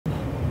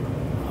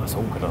it's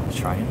all good on the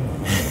train.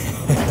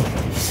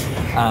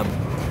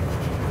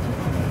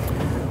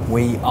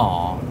 We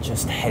are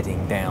just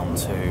heading down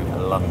to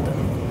London.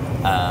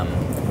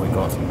 We've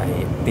got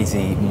a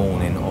busy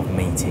morning of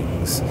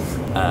meetings.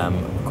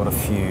 Got a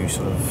few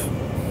sort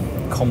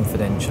of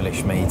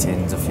confidential-ish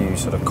meetings, a few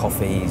sort of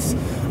coffees,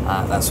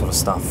 that sort of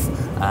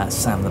stuff.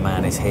 Sam the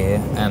man is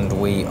here,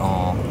 and we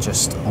are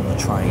just on the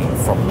train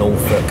from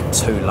Norfolk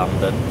to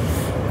London.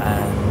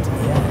 And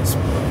yeah, it's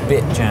a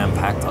bit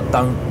jam-packed. I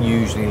don't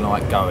usually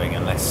like going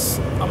unless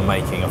I'm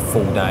making a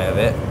full day of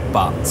it,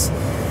 but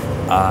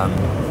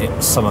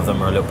some of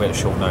them are a little bit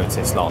short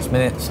notice, last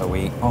minute, so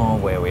we are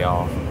where we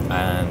are,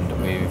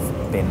 and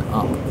we've been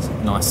up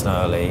nice and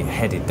early,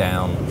 headed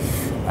down,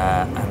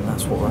 and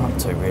that's what we're up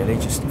to really.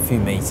 Just a few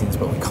meetings,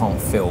 but we can't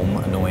film,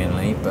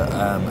 annoyingly. But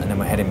and then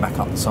we're heading back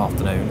up this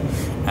afternoon,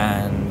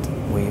 and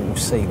we will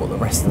see what the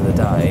rest of the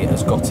day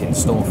has got in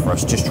store for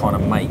us. Just trying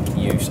to make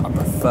use. I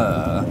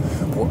prefer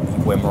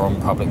when we're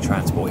on public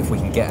transport, if we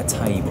can get a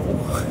table,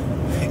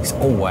 it's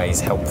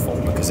always helpful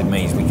because it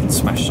means we can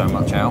smash so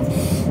much out.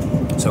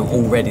 So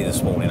already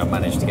this morning I've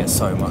managed to get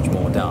so much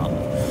more done,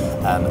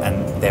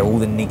 and they're all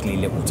the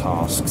niggly little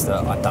tasks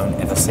that I don't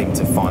ever seem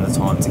to find the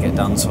time to get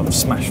done. So I've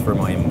smashed through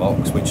my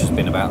inbox, which has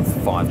been about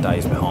 5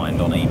 days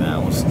behind on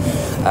emails,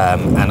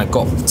 and I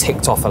got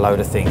ticked off a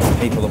load of things,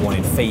 people that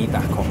wanted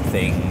feedback on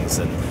things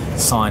and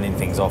signing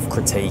things off,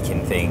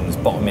 critiquing things,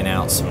 bottoming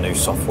out some new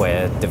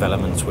software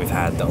developments we've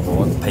had that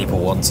people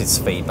wanted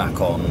feedback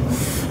on,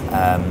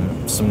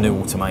 some new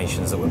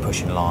automations that we're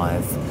pushing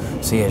live.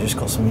 So yeah, just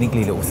got some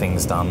niggly little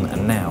things done,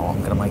 and now I'm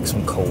going to make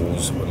some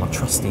calls with my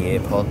trusty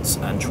earpods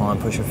and try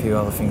and push a few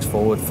other things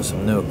forward for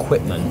some new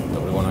equipment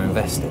that we want to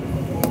invest in.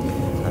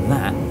 And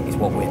that is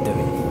what we're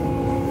doing.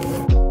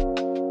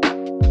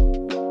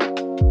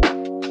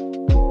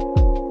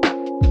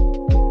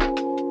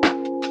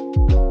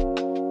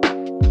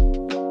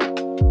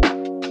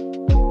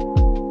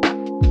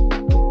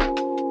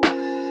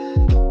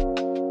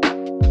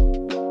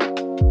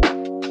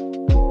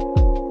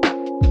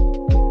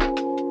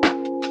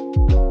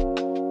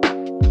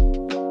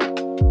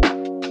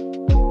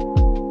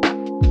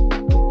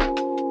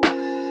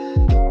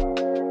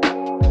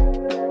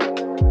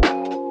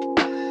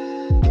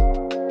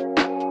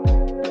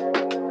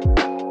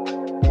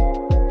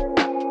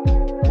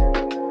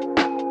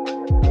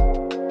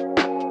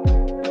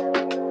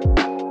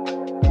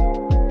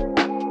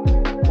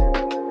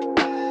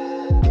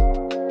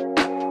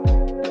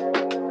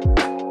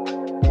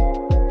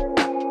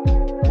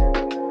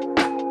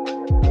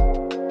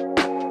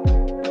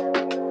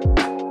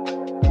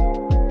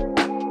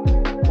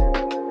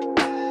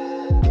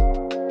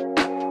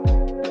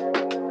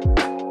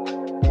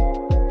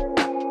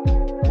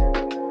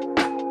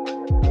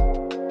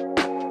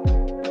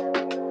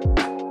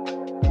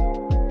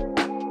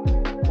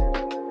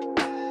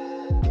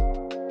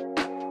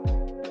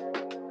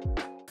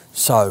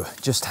 So,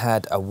 just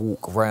had a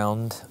walk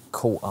round,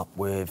 caught up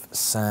with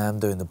Sam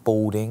doing the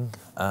boarding,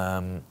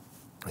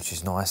 which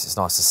is nice. It's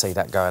nice to see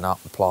that going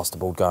up, the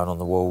plasterboard going on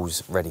the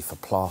walls, ready for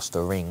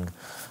plastering,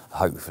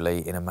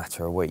 hopefully in a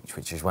matter of weeks,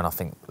 which is when I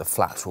think the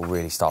flats will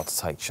really start to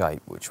take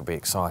shape, which will be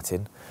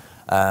exciting.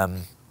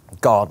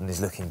 Garden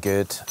is looking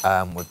good.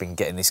 We've been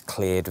getting this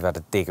cleared. We've had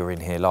a digger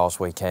in here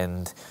last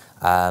weekend,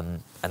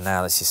 and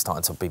now this is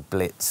starting to be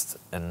blitzed,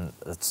 and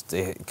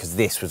because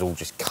this was all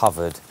just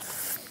covered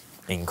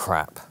in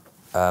crap.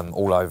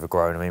 All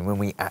overgrown. I mean, when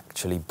we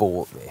actually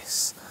bought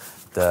this,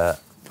 the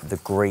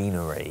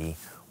greenery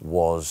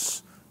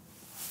was,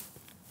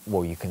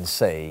 well, you can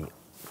see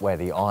where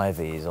the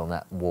ivy is on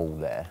that wall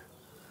there.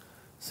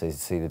 So you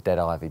see the dead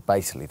ivy.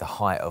 Basically, the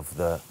height of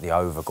the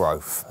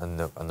overgrowth and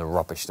the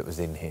rubbish that was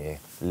in here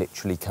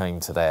literally came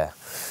to there.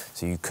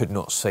 So you could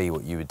not see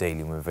what you were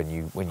dealing with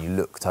when you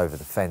looked over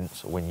the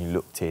fence or when you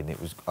looked in.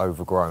 It was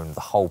overgrown the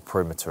whole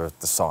perimeter of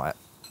the site,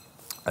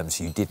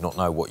 so you did not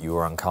know what you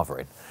were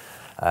uncovering.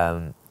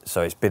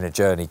 So it's been a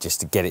journey just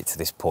to get it to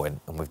this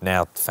point, and we've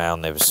now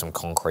found there was some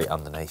concrete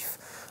underneath,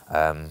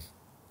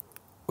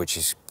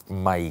 which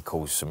may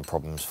cause some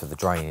problems for the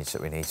drainage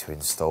that we need to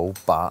install,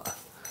 but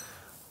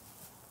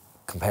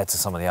compared to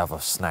some of the other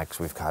snags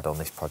we've had on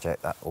this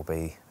project, that will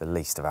be the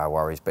least of our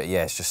worries. But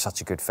yeah, it's just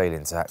such a good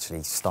feeling to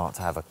actually start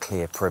to have a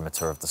clear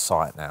perimeter of the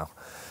site now,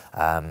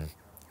 and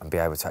be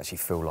able to actually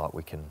feel like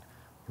we can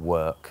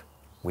work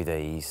with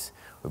ease.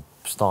 We've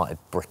started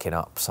bricking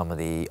up some of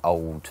the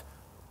old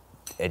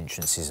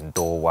entrances and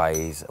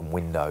doorways and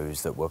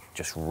windows that were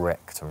just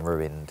wrecked and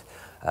ruined,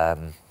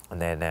 and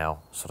they're now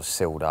sort of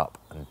sealed up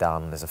and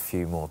done. There's a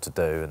few more to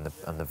do,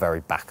 and the very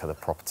back of the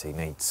property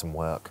needs some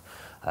work,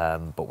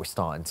 but we're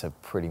starting to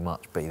pretty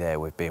much be there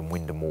with being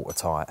wind and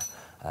watertight,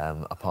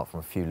 apart from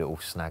a few little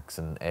snags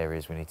and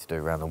areas we need to do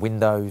around the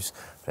windows.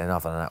 But then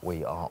other than that,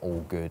 we are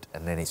all good,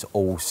 and then it's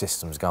all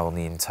systems go on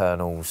the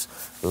internals,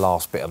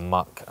 last bit of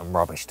muck and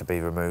rubbish to be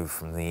removed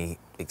from the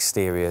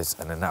exteriors,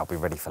 and then that'll be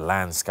ready for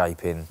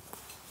landscaping.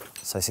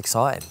 So it's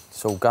exciting,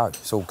 it's all go,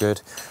 it's all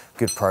good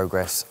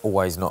progress,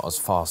 always not as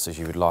fast as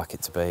you would like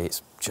it to be.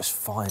 It's just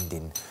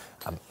finding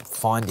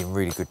Finding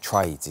really good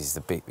trades is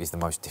the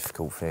most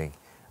difficult thing.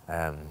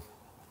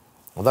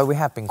 Although we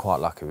have been quite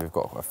lucky, we've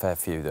got a fair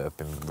few that have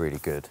been really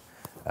good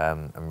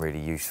and really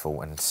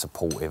useful and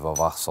supportive of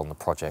us on the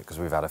project, because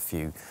we've had a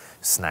few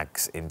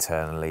snags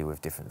internally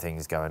with different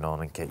things going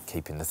on and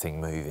keeping the thing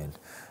moving.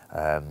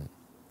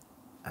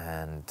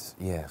 And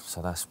yeah,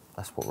 so that's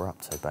what we're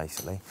up to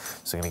basically.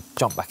 So I'm going to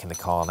jump back in the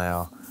car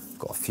now.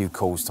 Got a few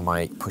calls to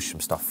make, push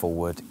some stuff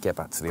forward, get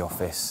back to the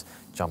office,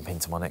 jump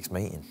into my next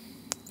meeting.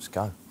 Let's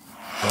go.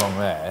 Along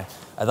there,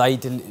 are they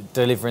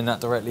delivering that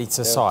directly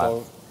to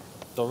site?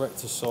 Direct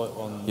to site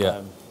on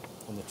the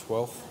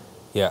 12th.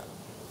 Yeah,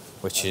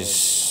 which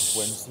is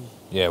Wednesday.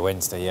 Yeah,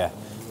 Wednesday. Yeah,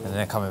 and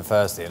they're coming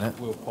Thursday, isn't it?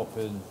 We'll pop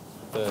in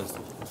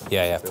Thursday.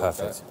 Yeah,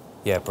 perfect.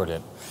 Yeah,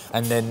 brilliant.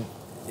 And then,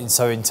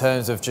 so in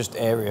terms of just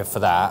area for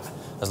that,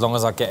 as long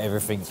as I get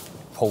everything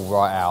pulled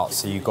right out,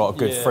 so you've got a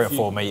good 3 or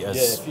 4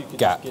 metres if you could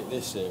gap. Just get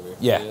this area.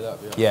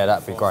 Yeah,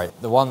 that'd be great.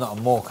 The one that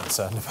I'm more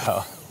concerned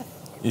about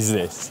is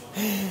this.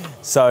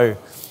 So,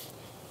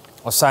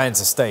 I was saying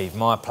to Steve,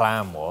 my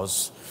plan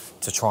was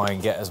to try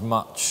and get as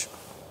much.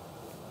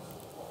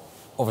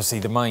 Obviously,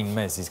 the main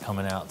mez is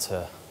coming out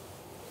to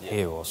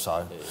here or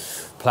so.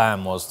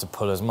 Plan was to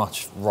pull as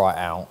much right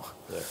out.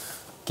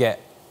 Get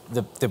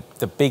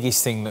the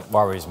biggest thing that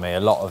worries me. A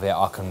lot of it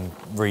I can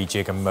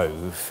rejig and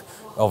move.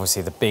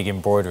 Obviously, the big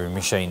embroidery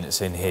machine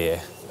that's in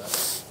here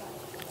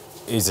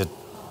is a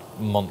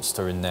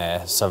monster in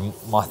there. So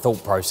my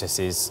thought process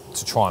is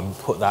to try and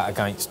put that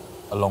against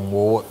a long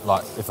wall.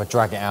 Like if I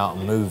drag it out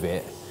and move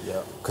it.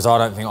 Because I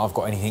don't think I've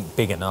got anything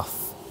big enough.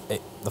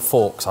 The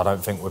forks, I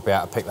don't think we'd be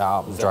able to pick that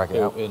up and drag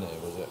it out. In here,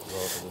 was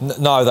it?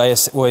 No,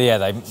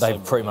 they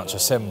pretty much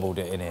assembled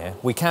it in here.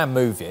 We can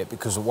move it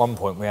because at one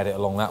point we had it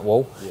along that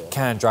wall.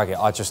 Can drag it.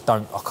 I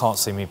can't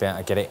see me being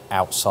able to get it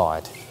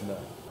outside. No.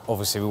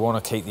 Obviously, we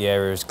want to keep the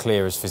area as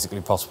clear as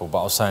physically possible.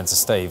 But I was saying to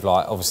Steve,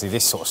 like, obviously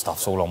this sort of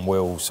stuff's all on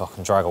wheels, so I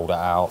can drag all that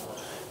out,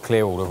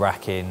 clear all the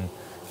racking,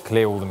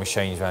 clear all the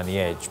machines around the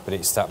edge. But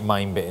it's that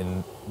main bit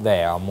in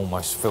there. I'm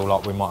almost feel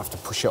like we might have to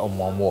push it on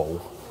one wall.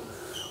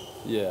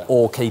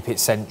 Or keep it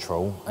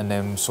central and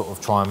then sort of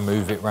try and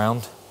move it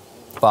round.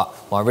 But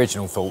my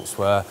original thoughts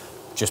were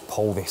just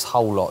pull this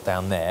whole lot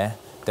down there.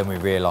 Then we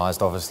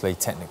realised, obviously,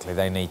 technically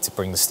they need to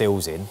bring the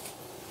steels in.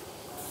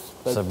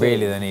 So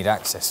really they need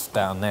access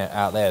down there,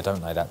 out there,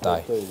 don't they, that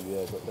day? They do,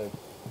 yeah, but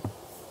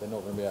they're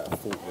not going to be able to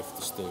forklift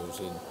the steels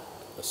in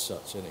as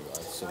such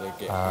anyway. So they're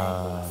getting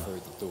one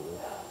through the door.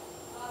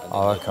 And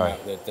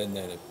then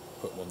they're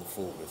put them on the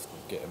forklift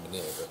and get them in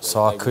there. But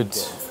so I could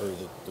get them through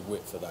the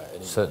width of that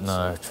anyway.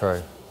 No,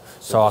 true.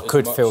 So I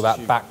could fill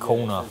that back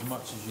corner,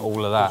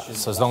 all of that.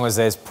 So as long as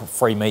there's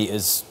 3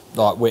 metres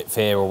like width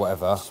here or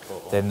whatever,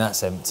 then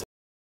that's empty.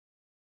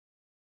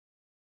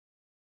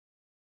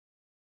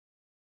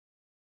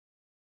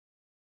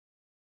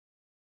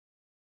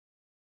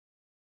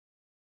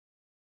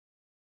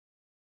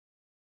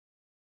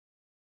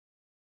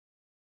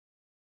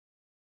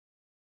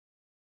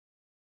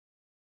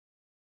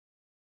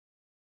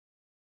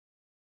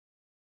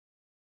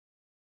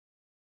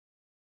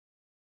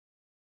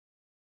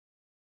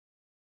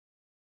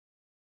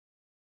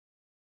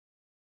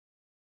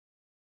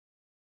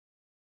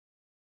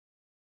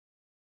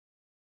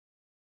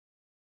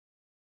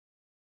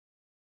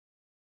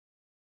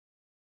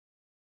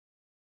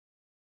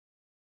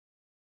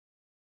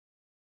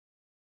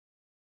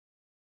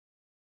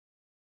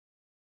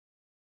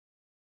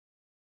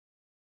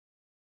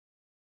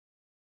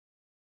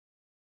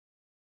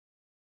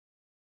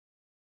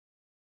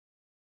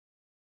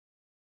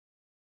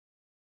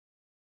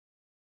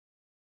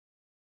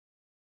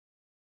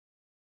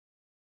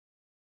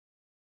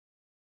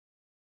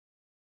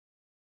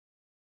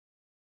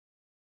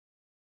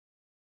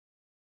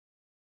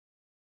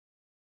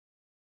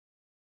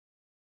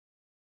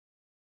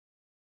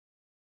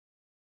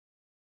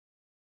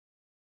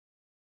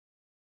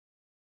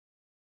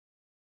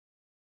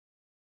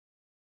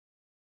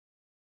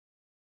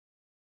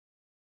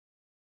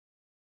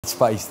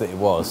 Space that it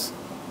was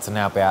to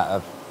now be able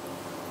to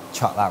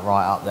chuck that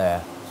right up there.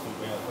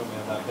 When we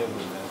had that building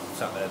there,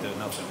 sat there doing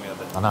nothing, we had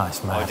the I know,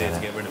 it's mad, idea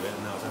isn't to it? get rid of it,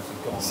 and now it's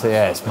actually gone. So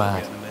yeah, it's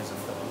mad.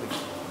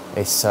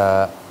 It's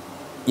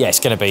it's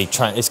going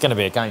to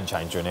be a game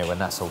changer in here when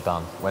that's all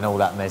done. When all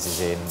that mez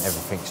is in,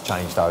 everything's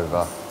changed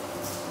over,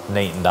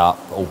 neatened up,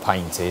 all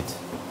painted.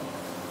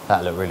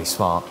 That'll look really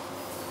smart.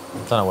 I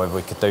don't know whether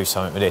we could do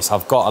something with this.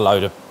 I've got a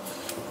load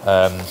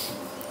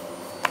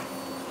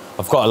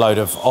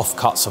of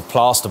offcuts of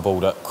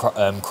plasterboard at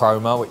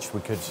Chroma, which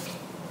we could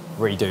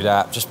redo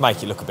that, just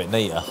make it look a bit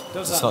neater.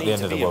 It's not the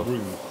end of the world.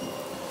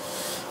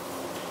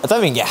 I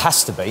don't think it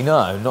has to be,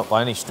 no, not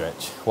by any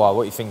stretch. Why,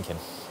 what are you thinking?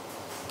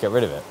 Get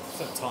rid of it?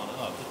 Don't tighten it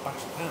up, just bash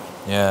it down.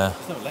 Yeah.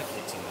 There's no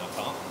electrics in that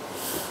part.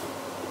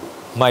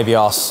 Maybe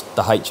ask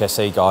the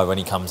HSE guy when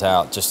he comes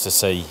out just to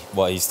see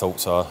what his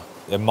thoughts are.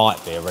 There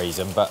might be a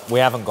reason, but we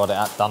haven't got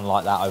it done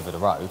like that over the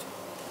road.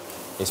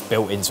 It's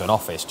built into an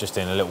office, just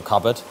in a little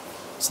cupboard.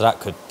 So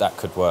that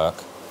could work.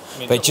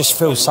 mean, but it just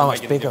feels so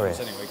much bigger here.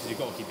 Anyway, because you've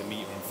got to keep the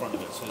meter in front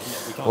of it. So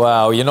we can't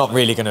well, you're not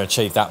really going to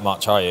achieve that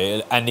much, are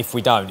you? And if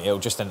we don't, it'll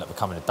just end up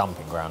becoming a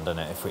dumping ground, doesn't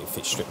it? If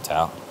it's stripped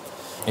out.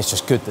 It's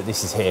just good that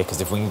this is here,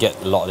 because if we can get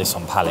a lot of this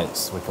on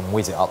pallets, we can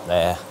whiz it up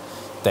there.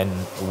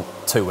 Then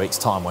 2 weeks'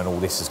 time, when all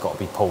this has got to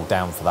be pulled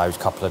down for those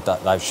couple of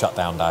those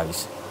shutdown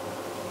days,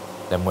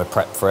 then we're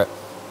prepped for it.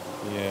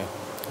 Yeah.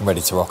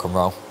 Ready to rock and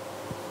roll.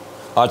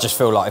 I just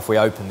feel like if we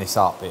open this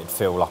up, it'd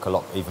feel like a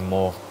lot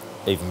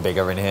even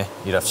bigger in here.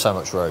 You'd have so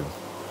much room.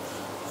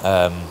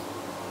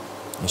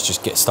 It's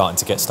just starting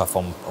to get stuff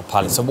on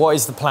pallets. So what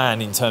is the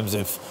plan in terms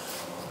of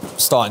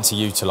starting to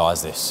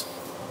utilise this?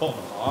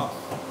 Bottom part,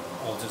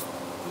 or just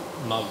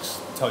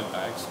mugs, tote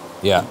bags.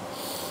 Yeah.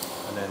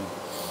 And then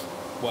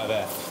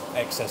whatever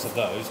excess of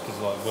those, because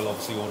like we'll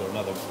obviously order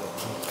another.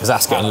 Because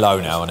that's getting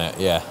low now, isn't it?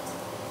 Yeah.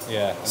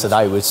 Yeah. So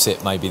they would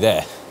sit maybe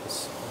there,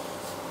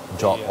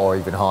 drop, or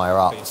even higher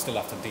up. But you'd still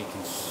have to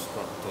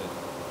deconstruct it.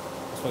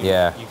 I suppose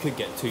Yeah. You could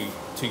get two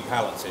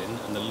pallets in,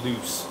 and they're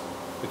loose,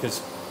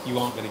 because you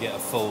aren't going to get a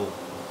full.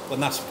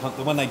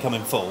 When they come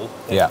in full,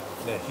 they're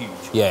huge.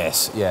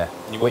 Yes, yeah.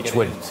 Which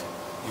wouldn't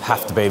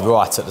have to be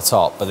right at the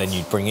top, but then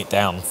you'd bring it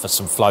down for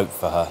some float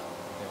for her.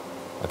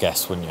 Yeah. I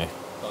guess, wouldn't you?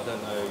 But I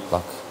don't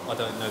know. I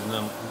don't know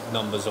the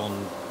numbers on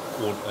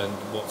and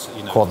what's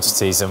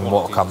quantities and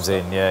what comes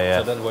in. Yeah.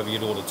 So I don't know whether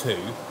you'd order two.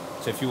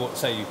 So if you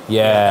say you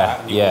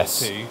order order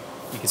two,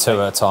 you could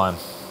two at a time.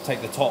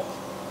 Take the top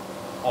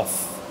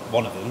off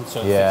one of them,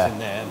 so it fits in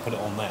there, and put it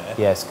on there.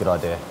 Yeah, it's a good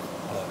idea.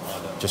 I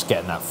don't. Just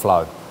getting that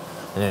flow.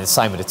 And then the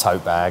same with the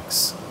tote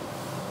bags.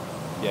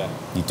 Yeah.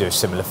 You do a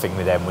similar thing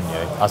with them, wouldn't you?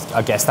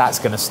 I guess that's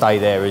going to stay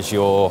there as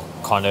your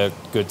kind of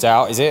goods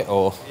out, is it?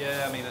 Or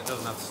yeah, I mean, it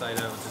doesn't have to stay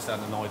there. I just had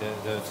an idea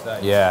to do it today.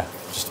 Yeah,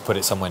 just to put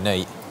it somewhere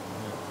neat.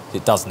 Yeah.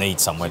 It does need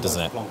somewhere,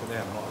 doesn't it? Plonk it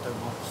there. I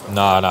don't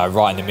like no,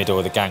 right in the middle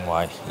of the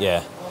gangway.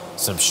 Yeah,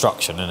 it's an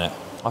obstruction, isn't it?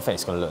 I think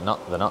it's going to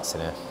look the nuts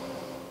in here.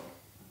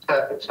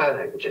 The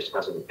turnover just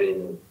hasn't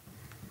been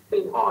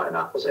high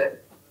enough, has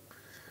it?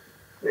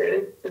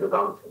 Really, in the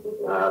bump.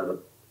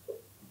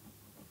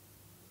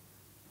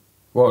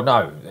 Well,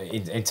 no,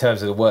 in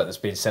terms of the work that's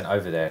been sent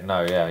over there,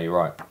 no, yeah, you're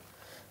right.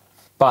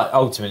 But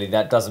ultimately,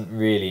 that doesn't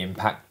really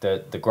impact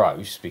the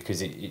gross,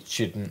 because it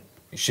shouldn't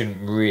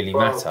really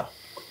matter.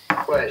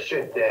 Well, it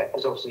should, yeah,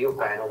 because obviously you're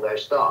paying all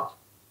those staff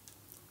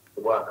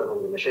to work on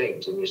all the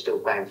machines, and you're still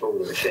paying for all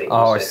the machines.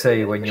 Oh, I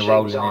see. When you're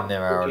rolling in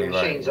their hourly rate.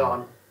 Machines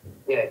on,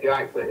 if your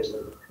output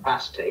isn't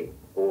capacity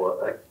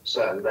or a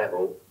certain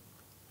level,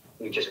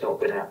 you're just not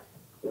gonna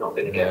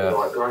get the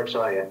right gross,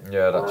 are you?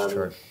 Yeah, that's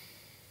true.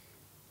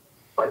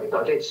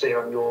 I did see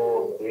on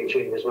your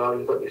YouTube as well,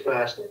 you got your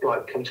first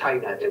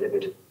container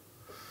delivered.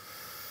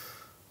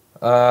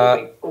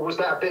 Or was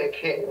that a bit of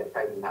kit that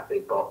came in that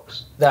big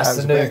box? That's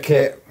the new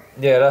kit.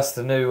 Yeah, that's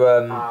the new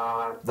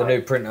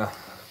new printer.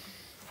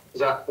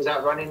 Is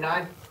that running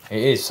now?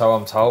 It is, so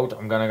I'm told.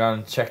 I'm going to go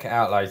and check it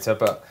out later.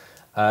 But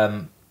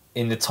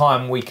in the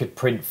time we could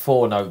print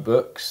 4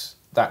 notebooks,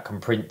 that can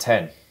print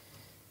 10.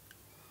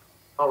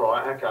 All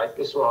right, okay.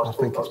 This is what I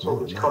was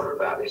talking to Connor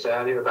about this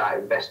earlier, about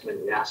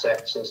investment in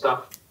assets and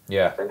stuff.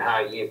 Yeah. And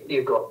how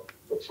you've got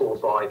 4 or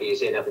 5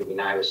 years in, haven't you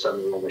now, with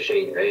some more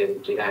machinery, and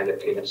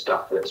looking at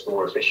stuff that's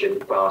more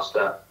efficient,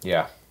 faster,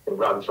 and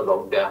run for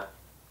longer.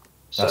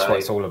 That's what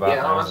it's all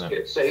about, isn't it?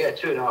 Good. So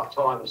 2.5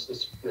 times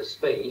the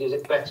speed. Is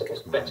it better?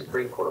 It's better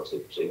print quality,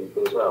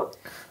 presumably, as well.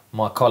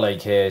 My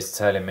colleague here is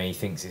telling me he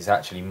thinks it's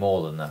actually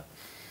more than that.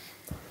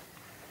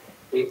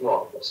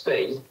 What,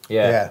 speed?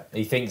 Yeah.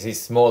 He thinks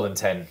it's more than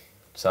 10.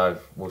 So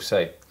we'll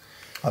see.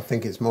 I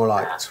think it's more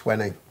like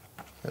 20,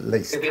 at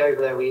least. You're going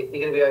to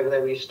be over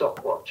there with your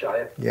stopwatch, are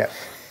you? Yeah.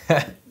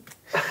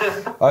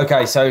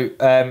 Okay,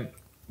 so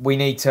we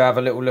need to have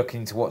a little look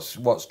into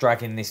what's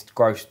dragging this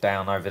gross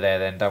down over there,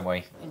 then, don't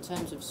we? In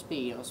terms of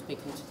speed, I was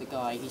speaking to the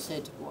guy. He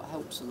said what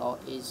helps a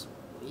lot is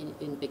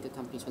in bigger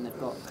companies when they've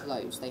got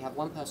loads, they have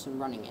one person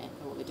running it.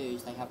 And what they do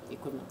is they have the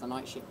equivalent of the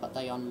night shift, but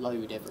they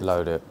unload everything.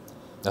 Load it.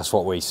 That's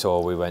what we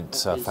saw. We went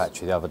to a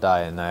factory the other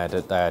day, and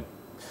they had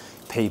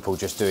people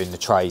just doing the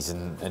trays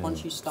and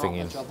once you start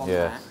thinking, the job on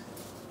that,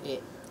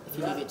 if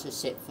you leave it to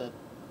sit for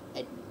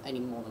any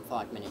more than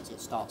 5 minutes, it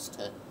starts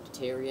to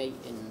deteriorate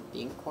in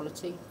the ink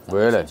quality.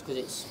 Really? Because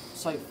it's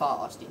so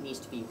fast, it needs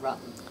to be run.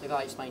 The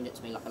guy explained it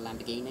to me like a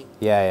Lamborghini.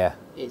 Yeah.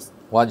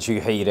 Once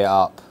you heat it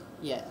up.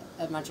 Yeah,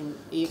 imagine.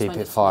 Keep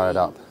it fired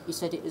up. He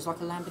said it was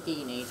like a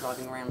Lamborghini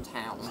driving around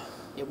town.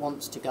 It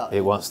wants to go.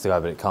 It wants to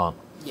go, but it can't.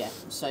 Yeah,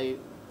 so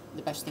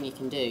the best thing you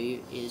can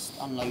do is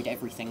unload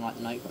everything like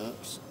the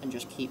notebooks and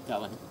just keep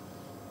going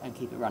and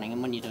keep it running.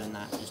 And when you're doing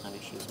that, there's no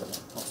issues with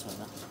it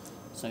whatsoever.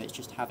 So it's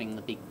just having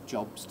the big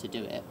jobs to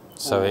do it.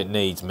 So it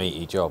needs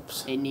meaty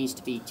jobs. It needs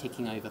to be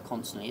ticking over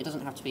constantly. It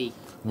doesn't have to be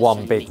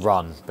one big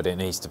run, but it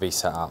needs to be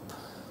set up.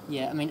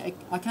 Yeah, I mean,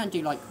 I can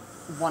do like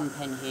 1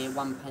 pen here,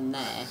 1 pen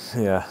there.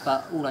 Yeah.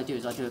 But all I do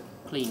is I do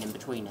a clean in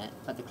between it.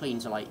 But the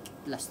cleans are like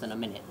less than a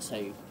minute,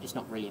 so it's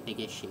not really a big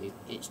issue.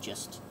 It's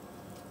just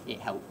it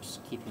helps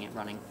keeping it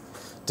running.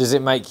 Does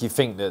it make you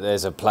think that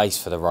there's a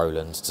place for the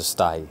Rolands to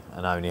stay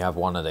and only have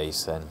one of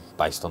these then,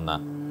 based on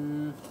that?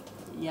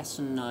 Yes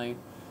and no.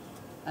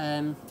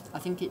 I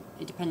think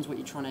it depends what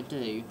you're trying to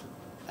do.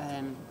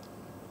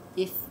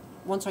 If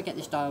once I get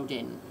this dialed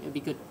in, it'd be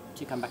good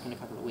to come back in a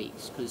couple of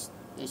weeks, because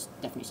there's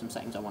definitely some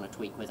settings I want to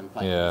tweak with and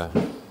play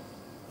with.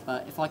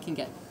 But if I can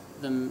get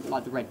them,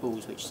 like the Red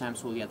Bulls, which Sam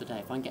saw the other day,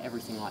 if I can get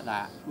everything like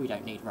that, we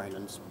don't need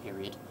Rolands,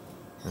 period.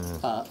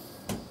 But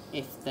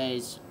if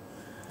there's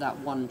that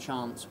one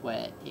chance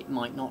where it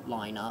might not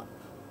line up,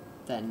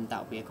 then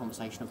that'll be a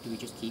conversation of, do we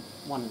just keep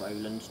one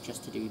Roland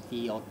just to do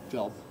the odd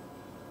job?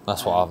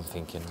 That's what I'm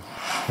thinking.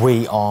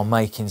 We are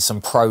making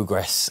some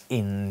progress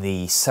in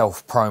the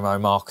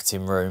self-promo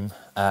marketing room.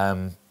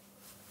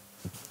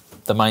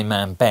 The main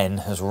man, Ben,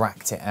 has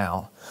racked it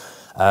out.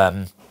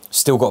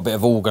 Still got a bit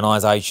of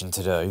organisation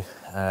to do,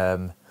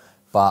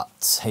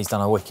 but he's done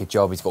a wicked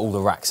job. He's got all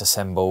the racks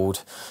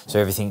assembled, so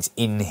everything's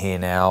in here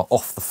now,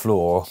 off the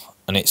floor,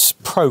 and it's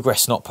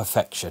progress, not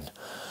perfection.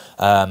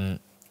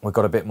 We've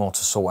got a bit more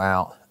to sort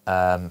out,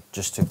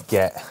 just to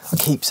get... I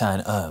keep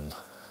saying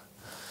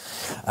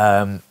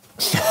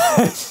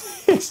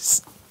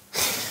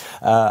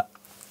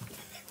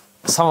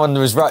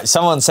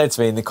someone said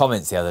to me in the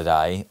comments the other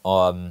day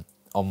on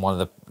one of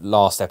the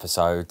last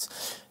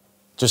episodes,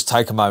 just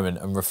take a moment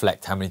and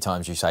reflect how many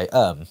times you say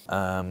and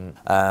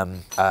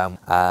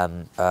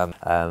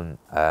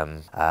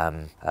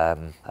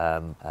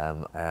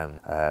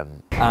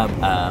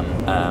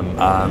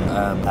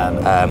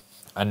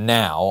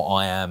now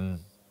I am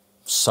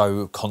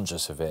so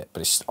conscious of it,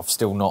 but I've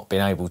still not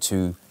been able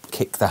to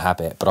kick the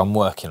habit, but I'm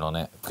working on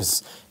it,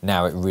 because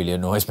now it really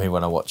annoys me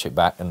when I watch it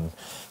back and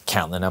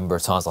count the number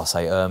of times I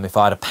say If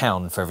I had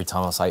 £1 for every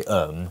time I say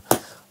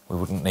we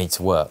wouldn't need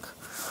to work.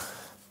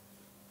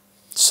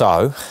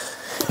 So,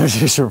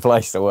 just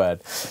replace the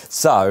word.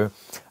 So,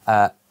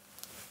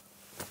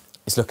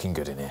 it's looking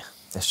good in here.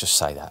 Let's just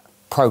say that.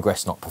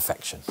 Progress, not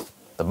perfection.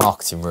 The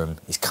marketing room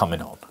is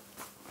coming on.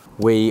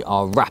 We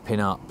are wrapping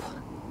up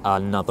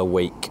another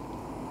week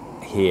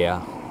here,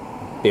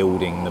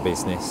 building the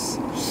business.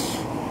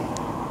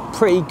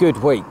 Pretty good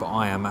week, but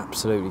I am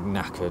absolutely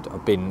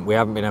knackered. We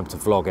haven't been able to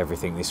vlog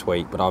everything this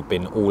week, but I've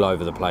been all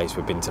over the place.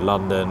 We've been to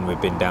London,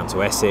 we've been down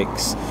to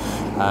Essex.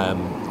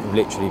 We've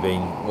literally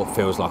been what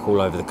feels like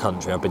all over the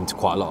country. I've been to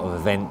quite a lot of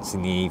events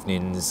in the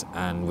evenings,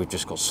 and we've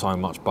just got so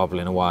much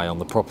bubbling away on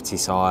the property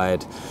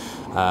side,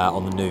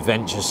 on the new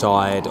venture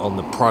side, on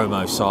the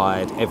promo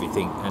side,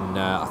 everything. And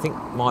I think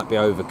might be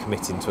over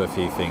committing to a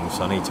few things,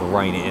 so I need to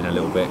rein it in a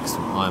little bit, because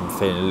I'm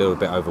feeling a little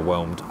bit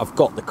overwhelmed. I've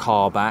got the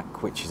car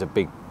back, which is a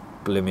big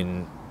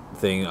blooming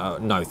thing.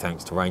 No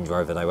thanks to Range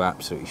Rover, they were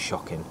absolutely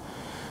shocking,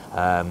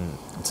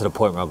 to the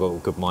point where I got a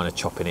good mind of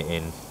chopping it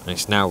in, and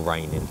it's now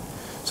raining.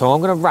 So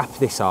I'm going to wrap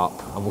this up,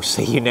 and we'll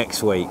see you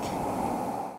next week.